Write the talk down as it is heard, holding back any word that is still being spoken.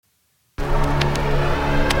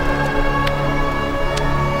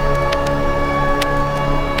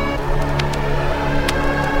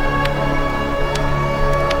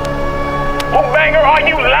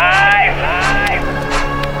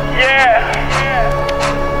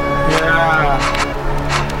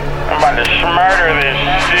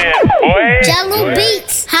Hello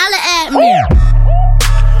Beats, holla at me.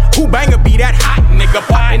 Who Banga be that hot nigga?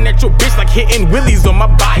 Popping at your bitch like hitting wheelies on my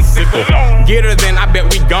bicycle. Get her, then I bet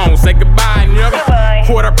we gon' say goodbye, nigga.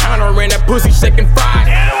 Quarter pounder in that pussy shaking fried.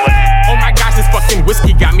 Oh my gosh, this fucking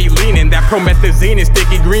whiskey got me leaning. That promethazine and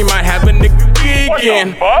sticky green might have a nigga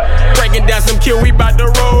geeking. Breaking down some kill, we bout to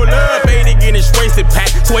roll up. 80 getting wasted,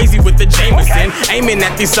 pack Swayze with the Jameson. Aiming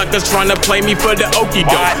at these suckers trying to play me for the okie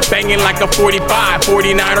doke. Banging like a 45,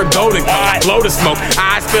 49 or golden coat. Blow the smoke,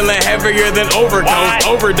 eyes feeling heavier than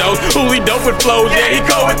overdose. Hooly dope with flows, yeah, he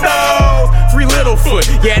cold with those. Free Littlefoot,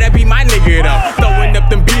 yeah, that be my nigga though. Throwing up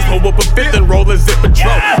them beats, hold up a fifth and roll a zipper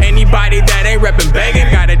dro. Anybody that ain't reppin'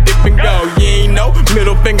 begging, gotta dip and go. You ain't know,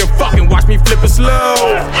 middle finger fucking, watch me flip it slow.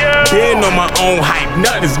 Been on my own hype,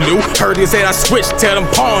 nothing is new. Heard you say I switched, tell them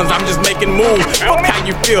pawns, I'm just making moves. Fuck how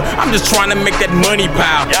you feel, I'm just trying to make that money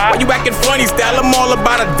pile. Why you acting funny, style? I'm all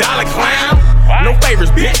about $1, clown. No favors,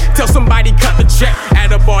 bitch. Tell somebody cut the check.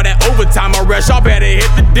 Add up all that overtime, I rush. Y'all better hit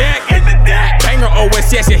the deck. Banger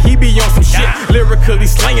OSS, yeah, he be on some shit. Lyrically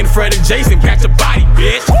slaying Fred and Jason, catch a body,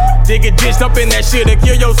 bitch. Dig a ditch, dump in that shit and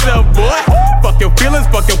kill yourself, boy. Fuck your feelings,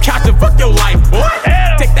 fuck your couch and fuck your life, boy.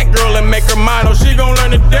 Take that girl and make her mine, oh, she gon'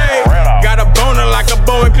 learn today. Got a boner like a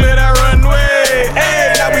bow and clear that runway.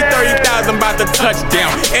 Hey, now we 30,000, bout to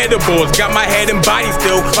touchdown. Edibles, got my head and body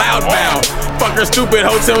still cloud bound. Fuck her stupid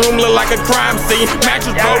hotel room, look like a crime scene.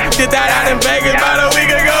 Mattress broke, did that out in Vegas about a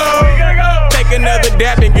week ago. Take another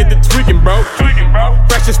dab and get the tweaking, bro.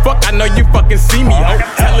 Fresh as fuck, I know you fucking see me, ho.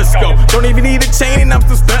 Telescope, don't even need a chain and I'm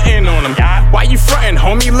still stunting on them. Why you frontin',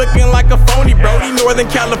 homie? Looking like a phony, brody. Northern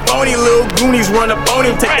California, little Goonies run up on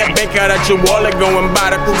him. Take that bank out at your wallet, go and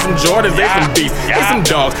buy the crew some Jordans. They some beats, they some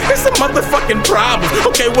dogs, they some motherfucking problems.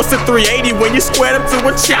 Okay, what's a 380 when you square them to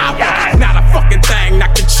a chopper? Not a fucking thing,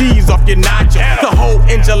 knock the cheese off your nacho. The whole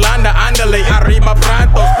enchilada, andale arriba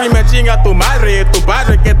pronto. Screaming chinga tu madre, tu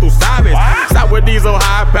padre que tu sabes. Sour diesel,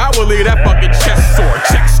 high power, leave that fucking chest sore.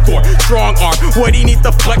 Check score, strong arm, what he need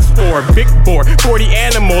the flex for? Big bore, 40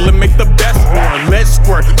 animal and make the best score. Let's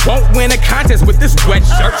squirt, won't win a contest with this wet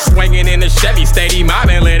shirt. Swinging in a Chevy, steady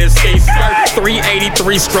mobbing, let it skate skirt.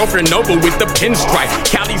 383 stroker Nova with the pinstripe.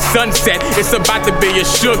 Cali sunset, it's about to be a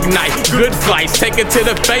Suge night. Good flights, take it to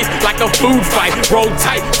the face like a food fight. Roll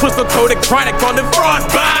tight, crystal coated chronic, call it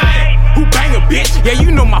frostbite. Who Banga, bitch? Yeah,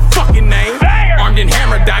 you know my fucking name. Armed and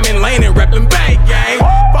hammered, diamond lane and reppin' Bay gang.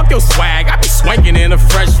 Fuck your swag, I be swanking in a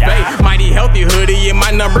fresh fade. Mighty healthy hoodie and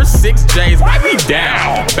my number 6J's. Write me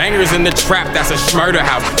down. Bangers in the trap, that's a schmurder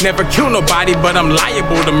house. Never kill nobody, but I'm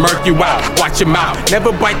liable to murk you out. Watch your mouth,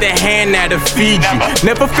 never bite the hand that'll feed you.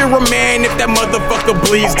 Never fear a man if that motherfucker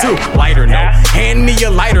bleeds too. Lighter note, hand me a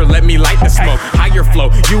lighter, let me light the smoke. Higher flow,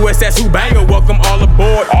 USS Who Banga, welcome all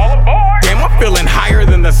aboard. Damn, I'm feeling higher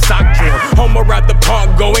than the sock drawer. Homer out the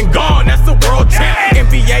park, going gone, that's the world champ.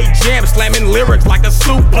 NBA jam, slamming lyrics like a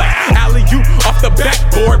suplex. Alley-oop off the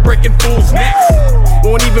backboard, breaking fools' necks.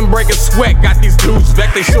 Won't even break a sweat, got these dudes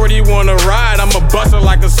vexed. They shorty wanna ride, I'ma bust her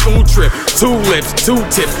like a school trip. 2 lips, 2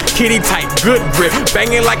 tips, kitty tight, good grip.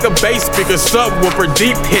 Banging like a bass speaker, subwoofer,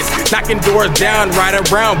 deep hits. Knocking doors down, right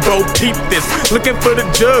around, bo peep this. Looking for the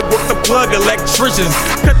jug, work the plug, electricians.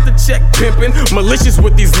 Cut the check, pimpin', malicious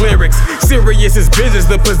with these lyrics. Serious is business,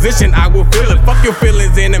 the position, I will feel it. Fuck your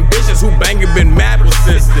feelings and ambitions, Who Banga been mad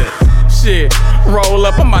persistent. Shit, roll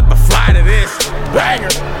up, I'm about to fly to this. Banger.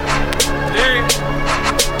 Yeah.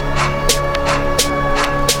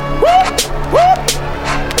 Woo! Woo!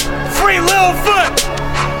 Free Littlefoot!